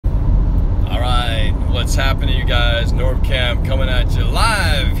What's happening, you guys? NorbCam coming at you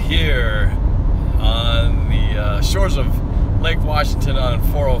live here on the shores of Lake Washington on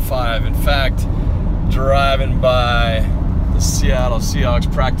 405. In fact, driving by the Seattle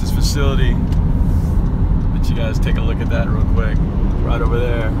Seahawks practice facility. Let you guys take a look at that real quick. Right over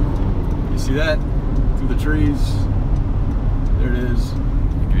there. You see that? Through the trees. There it is.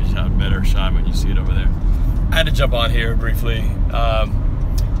 I'll give you a better shot when you see it over there. I had to jump on here briefly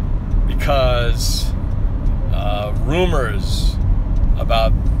because rumors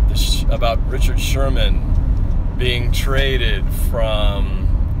about Richard Sherman being traded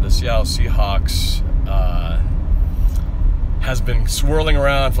from the Seattle Seahawks has been swirling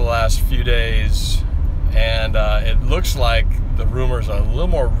around for the last few days, and it looks like the rumors are a little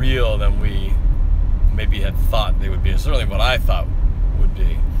more real than we maybe had thought they would be. Certainly what I thought would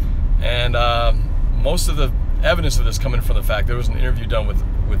be. And most of the evidence of this coming from the fact there was an interview done with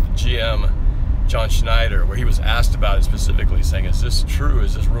GM John Schneider where he was asked about it specifically, saying, is this true?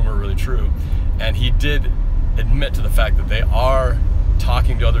 Is this rumor really true? And he did admit to the fact that they are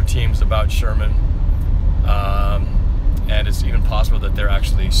talking to other teams about Sherman, and it's even possible that they're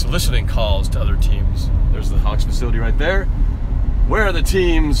actually soliciting calls to other teams. There's the Hawks facility right there, where the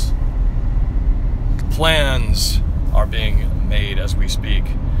team's plans are being made as we speak.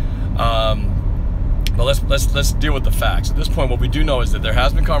 But let's deal with the facts. At this point, what we do know is that there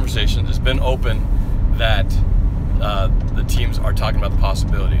has been conversations. It's been open that the teams are talking about the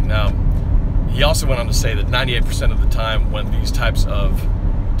possibility. Now, he also went on to say that 98% of the time when these types of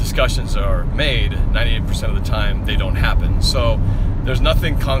discussions are made, 98% of the time they don't happen. So there's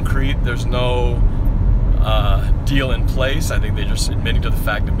nothing concrete. There's no deal in place. I think they're just admitting to the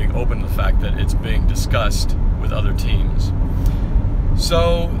fact and being open to the fact that it's being discussed with other teams.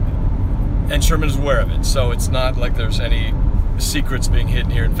 So, and Sherman is aware of it, so it's not like there's any secrets being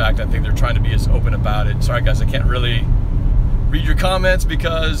hidden here. In fact, I think they're trying to be as open about it. Sorry guys, I can't really read your comments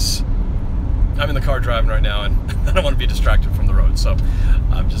because I'm in the car driving right now and I don't want to be distracted from the road, so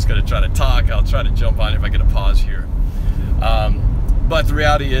I'm just going to try to talk. I'll try to jump on if I get a pause here. But the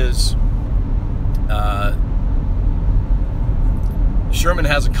reality is Sherman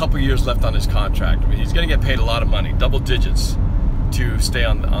has a couple years left on his contract. I mean, he's going to get paid a lot of money, double digits, to stay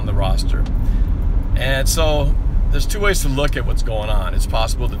on the roster. And so there's two ways to look at what's going on. It's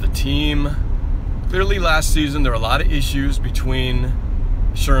possible that the team, clearly last season there were a lot of issues between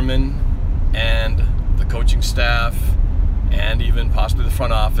Sherman and the coaching staff and even possibly the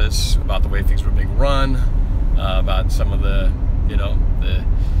front office about the way things were being run, about some of the, the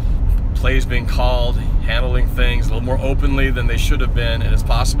plays being called, handling things a little more openly than they should have been. And it's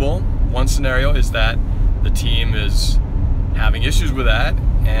possible, one scenario is that the team is having issues with that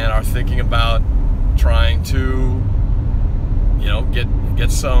and are thinking about trying to,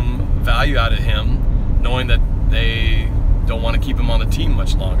 get some value out of him, knowing that they don't want to keep him on the team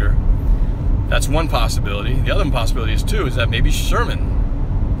much longer. That's one possibility. The other possibility is that maybe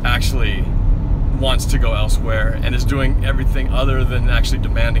Sherman actually wants to go elsewhere and is doing everything other than actually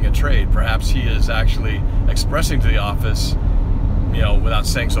demanding a trade. Perhaps he is actually expressing to the office, without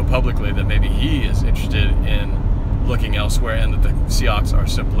saying so publicly, that maybe he is interested in looking elsewhere and that the Seahawks are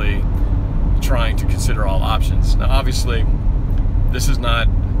simply trying to consider all options. Now, obviously, this is not,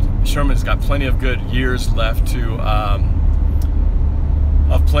 Sherman's got plenty of good years left of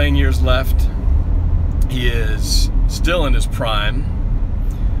playing years left. He is still in his prime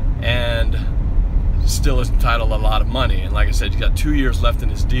and still is entitled to a lot of money. And like I said, he's got 2 years left in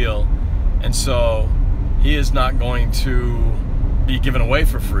his deal. And so he is not going to be given away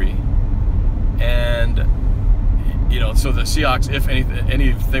for free. And so the Seahawks, if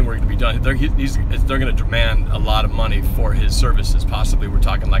anything were to be done, they're going to demand a lot of money for his services. Possibly we're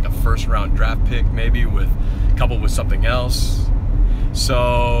talking like a first-round draft pick, maybe coupled with something else.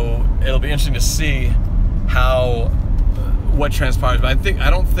 So it'll be interesting to see what transpires. But I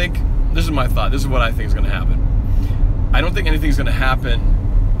don't think. This is my thought. This is what I think is going to happen. I don't think anything's going to happen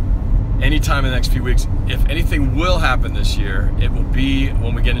anytime in the next few weeks. If anything will happen this year, it will be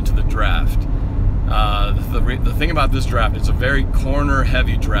when we get into the draft. The thing about this draft, it's a very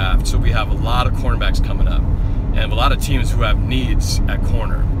corner-heavy draft, so we have a lot of cornerbacks coming up, and a lot of teams who have needs at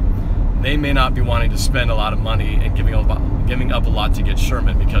corner. They may not be wanting to spend a lot of money and giving up a lot to get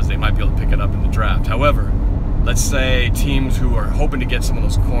Sherman because they might be able to pick it up in the draft. However, let's say teams who are hoping to get some of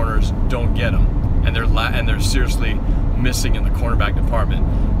those corners don't get them, and they're seriously missing in the cornerback department.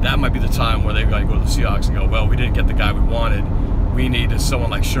 That might be the time where they've got to go to the Seahawks and go, well, we didn't get the guy we wanted. We need someone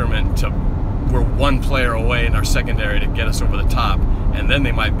like Sherman we're one player away in our secondary to get us over the top, and then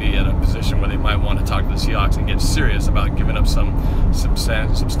they might be in a position where they might want to talk to the Seahawks and get serious about giving up some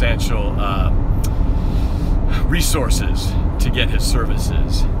substantial resources to get his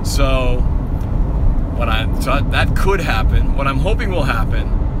services. So that could happen. What I'm hoping will happen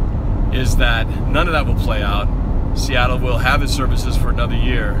is that none of that will play out. Seattle will have his services for another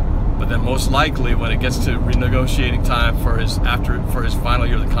year, but then most likely when it gets to renegotiating time for his final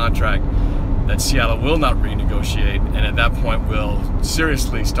year of the contract, that Seattle will not renegotiate, and at that point we'll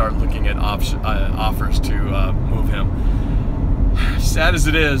seriously start looking at offers to move him. Sad as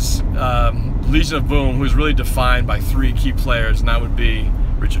it is, Legion of Boom, who's really defined by three key players, and that would be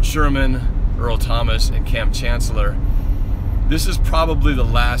Richard Sherman, Earl Thomas, and Cam Chancellor. This is probably the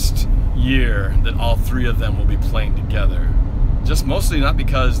last year that all three of them will be playing together. Just mostly not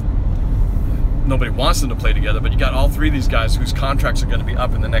because nobody wants them to play together, but you got all three of these guys whose contracts are going to be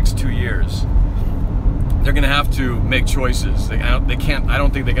up in the next 2 years. They're going to have to make choices. They can't. I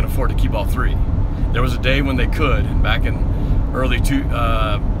don't think they can afford to keep all three. There was a day when they could, back in early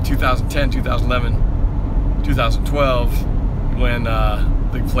 2010, 2011, 2012, when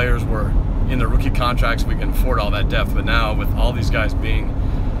the players were in their rookie contracts. We can afford all that depth, but now with all these guys being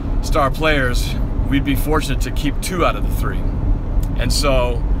star players, we'd be fortunate to keep 2 out of the 3. And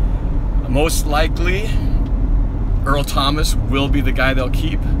so most likely Earl Thomas will be the guy they'll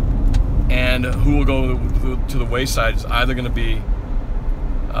keep, and who will go to the wayside is either going to be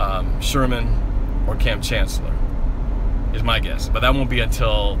Sherman or Cam Chancellor, is my guess, but that won't be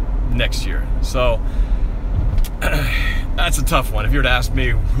until next year. So that's a tough one. If you were to ask me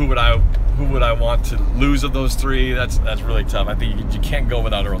who would I want to lose of those 3, that's really tough. I think you can't go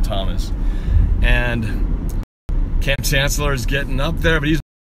without Earl Thomas. And Cam Chancellor is getting up there, but he's,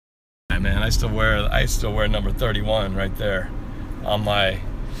 man, I still wear number 31 right there on my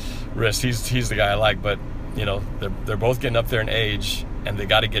wrist. He's the guy I like, but you know, they're both getting up there in age, and they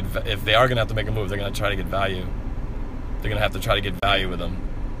got to get, if they are going to have to make a move, they're going to try to get value. They're going to have to try to get value with them.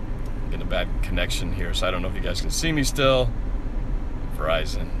 Getting a bad connection here, so I don't know if you guys can see me still.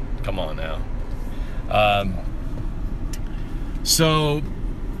 Verizon, come on now. So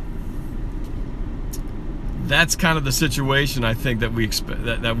that's kind of the situation I think that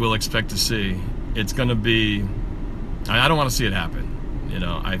we'll expect to see. It's going to be, I don't want to see it happen. You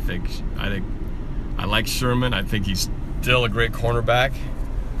know, I think I like Sherman. I think he's still a great cornerback,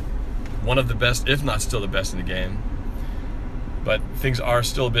 one of the best, if not still the best in the game. But things are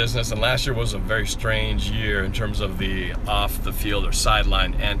still business, and last year was a very strange year in terms of the off the field or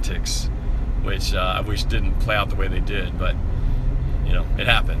sideline antics, which I wish didn't play out the way they did, but you know, it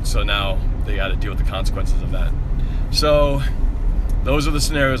happened. So now they got to deal with the consequences of that. So those are the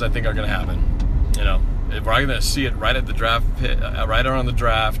scenarios I think are going to happen. You know, if we're going to see it right at the draft pit, right around the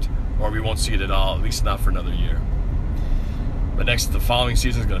draft, or we won't see it at all, at least not for another year. But the following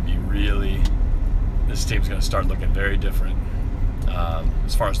season is going to be really, this team's going to start looking very different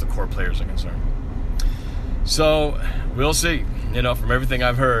as far as the core players are concerned. So we'll see. You know, from everything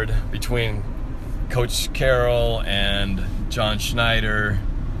I've heard between Coach Carroll and John Schneider,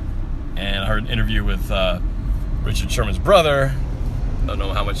 and I heard an interview with Richard Sherman's brother. I don't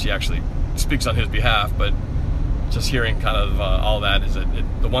know how much he actually speaks on his behalf, but just hearing kind of all that is that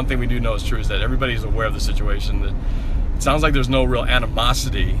the one thing we do know is true is that everybody's aware of the situation. That it sounds like there's no real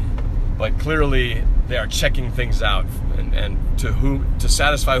animosity, but clearly they are checking things out, and to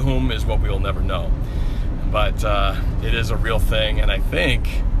satisfy whom is what we will never know. But it is a real thing, and I think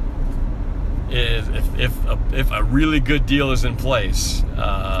if a really good deal is in place,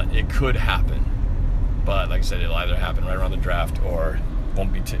 it could happen. But like I said, it'll either happen right around the draft or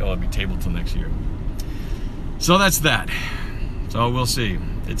won't be it'll be tabled till next year. So that's that. So we'll see.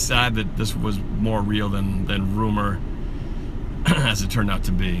 It's sad that this was more real than rumor, as it turned out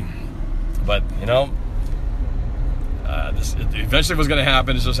to be. But you know, this eventually was going to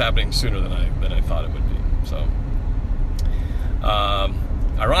happen. It's just happening sooner than I thought it would be. So,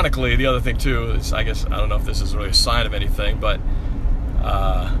 ironically, the other thing too is, I guess, I don't know if this is really a sign of anything, but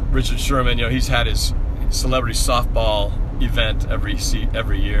Richard Sherman, you know, he's had his celebrity softball event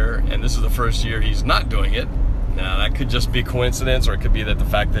every year, and this is the first year he's not doing it. Now that could just be coincidence, or it could be that the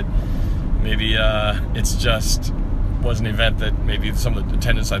fact that maybe it's just was an event that maybe some of the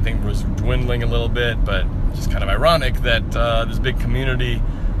attendance, I think, was dwindling a little bit, but just kind of ironic that this big community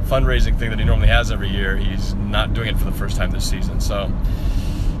fundraising thing that he normally has every year, he's not doing it for the first time this season. So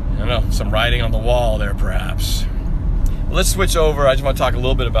I don't know, some writing on the wall there perhaps. Well, let's switch over. I just want to talk a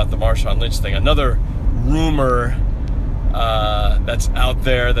little bit about the Marshawn Lynch thing. Another rumor that's out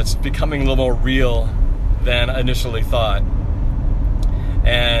there that's becoming a little more real than initially thought.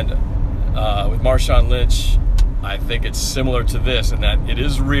 And with Marshawn Lynch, I think it's similar to this in that it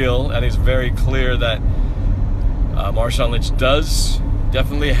is real, and it's very clear that Marshawn Lynch does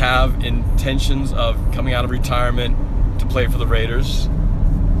definitely have intentions of coming out of retirement to play for the Raiders.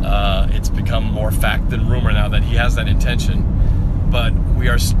 It's become more fact than rumor now that he has that intention, but we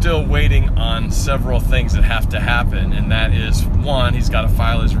are still waiting on several things that have to happen, and that is, one, he's got to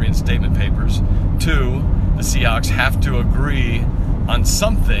file his reinstatement papers. Two, the Seahawks have to agree on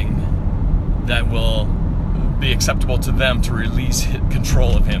something that will be acceptable to them to release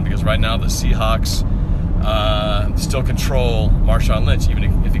control of him, because right now the Seahawks still control Marshawn Lynch,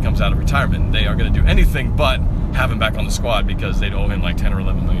 even if he comes out of retirement. They are going to do anything but have him back on the squad because they'd owe him like $10 or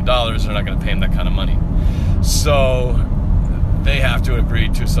 $11 million. They're not going to pay him that kind of money. So they have to agree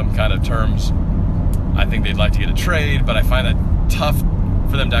to some kind of terms. I think they'd like to get a trade, but I find that tough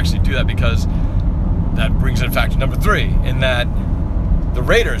for them to actually do that, because that brings in factor number 3, in that the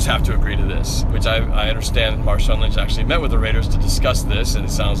Raiders have to agree to this, which I understand Marshawn Lynch actually met with the Raiders to discuss this, and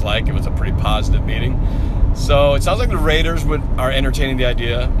it sounds like it was a pretty positive meeting. So it sounds like the Raiders are entertaining the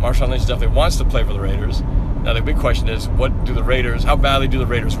idea. Marshawn Lynch definitely wants to play for the Raiders. Now the big question is, how badly do the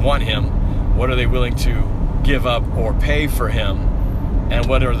Raiders want him? What are they willing to give up or pay for him? And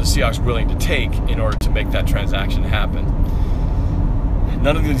what are the Seahawks willing to take in order to make that transaction happen?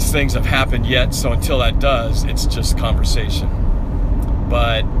 None of these things have happened yet, so until that does, it's just conversation.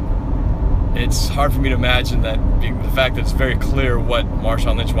 But it's hard for me to imagine that the fact that it's very clear what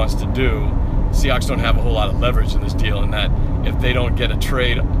Marshawn Lynch wants to do, Seahawks don't have a whole lot of leverage in this deal, and that if they don't get a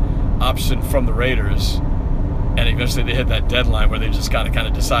trade option from the Raiders, and eventually they hit that deadline where they just got to kind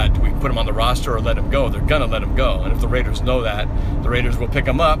of decide, do we put him on the roster or let him go? They're going to let him go. And if the Raiders know that, the Raiders will pick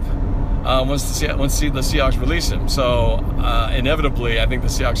him up once the Seahawks release him. So inevitably, I think the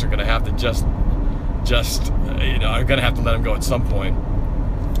Seahawks are going to have to are going to have to let him go at some point.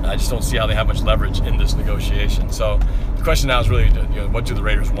 I just don't see how they have much leverage in this negotiation. So the question now is really, what do the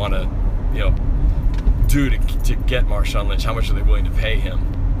Raiders want to, do to get Marshawn Lynch? How much are they willing to pay him?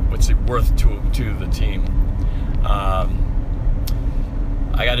 What's it worth to the team? I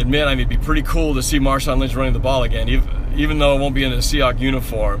got to admit, it'd be pretty cool to see Marshawn Lynch running the ball again. Even though it won't be in a Seahawks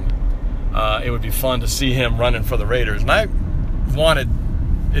uniform, it would be fun to see him running for the Raiders. And I wanted,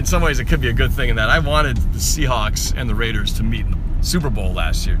 in some ways it could be a good thing in that I wanted the Seahawks and the Raiders to meet in the Super Bowl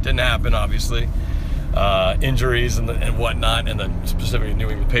last year. Didn't happen, obviously. Injuries and whatnot, and then specifically New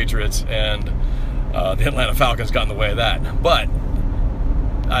England Patriots and the Atlanta Falcons got in the way of that. But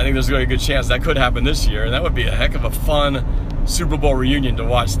I think there's a really good chance that could happen this year, and that would be a heck of a fun Super Bowl reunion to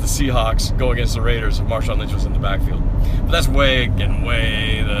watch the Seahawks go against the Raiders if Marshawn Lynch was in the backfield. But that's getting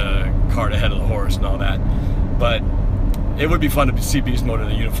way the cart ahead of the horse and all that. But it would be fun to see Beast Mode in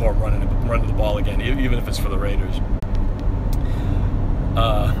a uniform running the ball again, even if it's for the Raiders.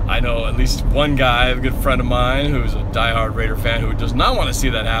 I know at least one guy, a good friend of mine, who's a diehard Raider fan, who does not want to see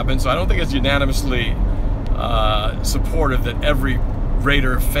that happen. So I don't think it's unanimously supportive that every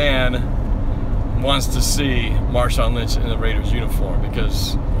Raider fan wants to see Marshawn Lynch in the Raiders uniform,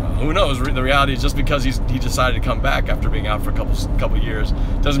 because who knows? The reality is, just because he decided to come back after being out for a couple years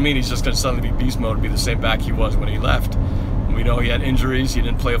doesn't mean he's just going to suddenly be beast mode and be the same back he was when he left. We know he had injuries. He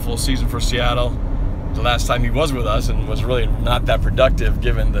didn't play a full season for Seattle the last time he was with us, and was really not that productive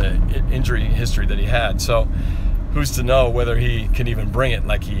given the injury history that he had. So who's to know whether he can even bring it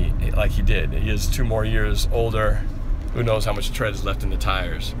like he did? He is 2 more years older. Who knows how much tread is left in the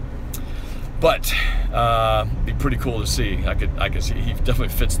tires? But be pretty cool to see. I could see he definitely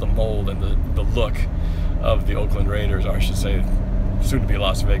fits the mold and the look of the Oakland Raiders, or I should say, soon to be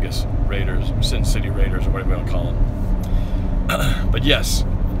Las Vegas Raiders, Sin City Raiders, or whatever you want to call them. But yes,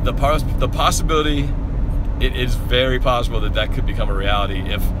 the possibility, it is very possible that could become a reality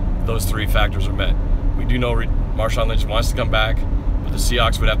if those 3 factors are met. We do know Marshawn Lynch wants to come back, but the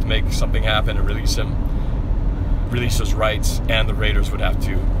Seahawks would have to make something happen and release him, release his rights, and the Raiders would have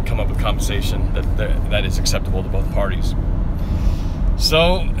to come up with compensation that is acceptable to both parties.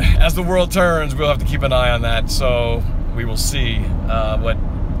 So as the world turns, we'll have to keep an eye on that. So we will see what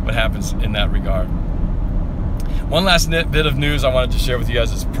happens in that regard. One last bit of news I wanted to share with you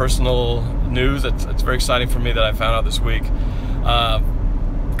guys is personal news. It's very exciting for me that I found out this week. A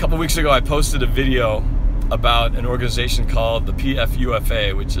couple weeks ago, I posted a video about an organization called the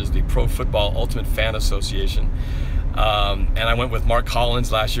PFUFA, which is the Pro Football Ultimate Fan Association. And I went with Mark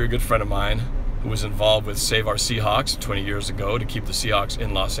Collins last year, a good friend of mine, who was involved with Save Our Seahawks 20 years ago to keep the Seahawks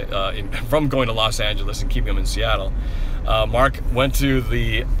from going to Los Angeles and keeping them in Seattle. Mark went to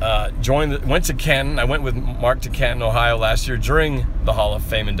went to Canton. I went with Mark to Canton, Ohio last year during the Hall of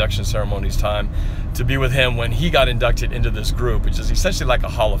Fame induction ceremonies time to be with him when he got inducted into this group, which is essentially like a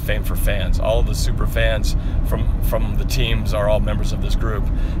Hall of Fame for fans. All of the super fans from the teams are all members of this group.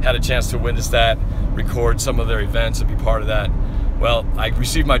 Had a chance to witness that, record some of their events and be part of that. Well, I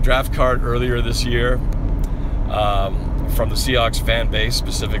received my draft card earlier this year from the Seahawks fan base,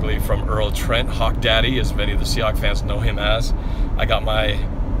 specifically from Earl Trent, Hawk Daddy, as many of the Seahawks fans know him as. I got my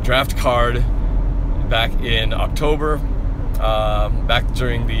draft card back in October, back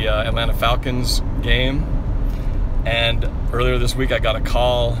during the Atlanta Falcons game. And earlier this week I got a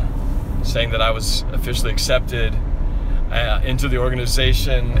call saying that I was officially accepted into the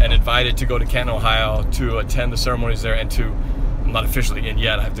organization and invited to go to Canton, Ohio to attend the ceremonies there, and to, I'm not officially in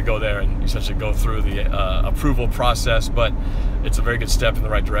yet, I have to go there and essentially go through the approval process, but it's a very good step in the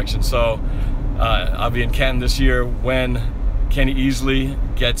right direction. So I'll be in Canton this year. When Kenny Easley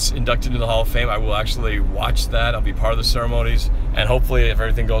gets inducted into the Hall of Fame, I will actually watch that. I'll be part of the ceremonies, and hopefully, if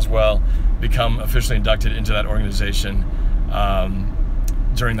everything goes well, become officially inducted into that organization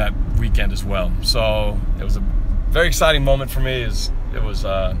during that weekend as well. So it was a very exciting moment for me. It was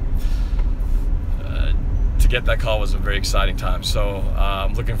to get that call was a very exciting time. So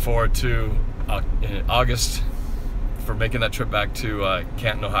I'm looking forward to in August for making that trip back to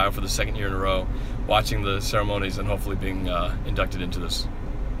Canton, Ohio for the second year in a row, watching the ceremonies and hopefully being inducted into this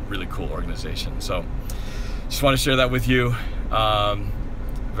really cool organization. So just want to share that with you.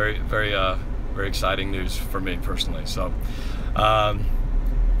 Very, very, very exciting news for me personally. So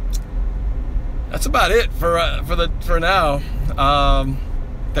that's about it for now.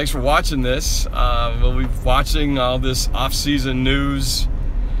 Thanks for watching this. We'll be watching all this off-season news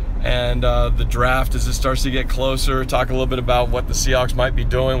and the draft as it starts to get closer. Talk a little bit about what the Seahawks might be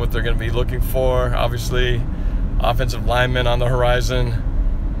doing, what they're going to be looking for. Obviously, offensive linemen on the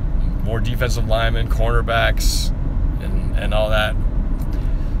horizon, more defensive linemen, cornerbacks, and all that.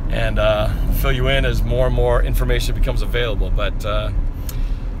 And fill you in as more and more information becomes available. But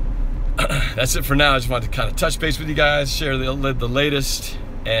that's it for now. I just wanted to kind of touch base with you guys, share the latest,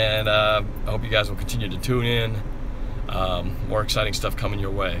 and I hope you guys will continue to tune in. More exciting stuff coming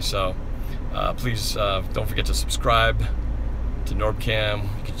your way. So please don't forget to subscribe to NorbCam.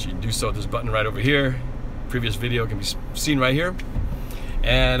 You can do so with this button right over here. Previous video can be seen right here.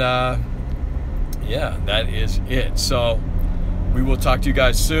 And yeah, that is it. So we will talk to you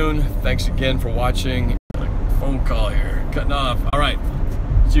guys soon. Thanks again for watching. Got a phone call here, cutting off. All right,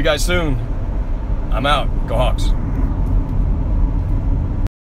 see you guys soon. I'm out. Go Hawks.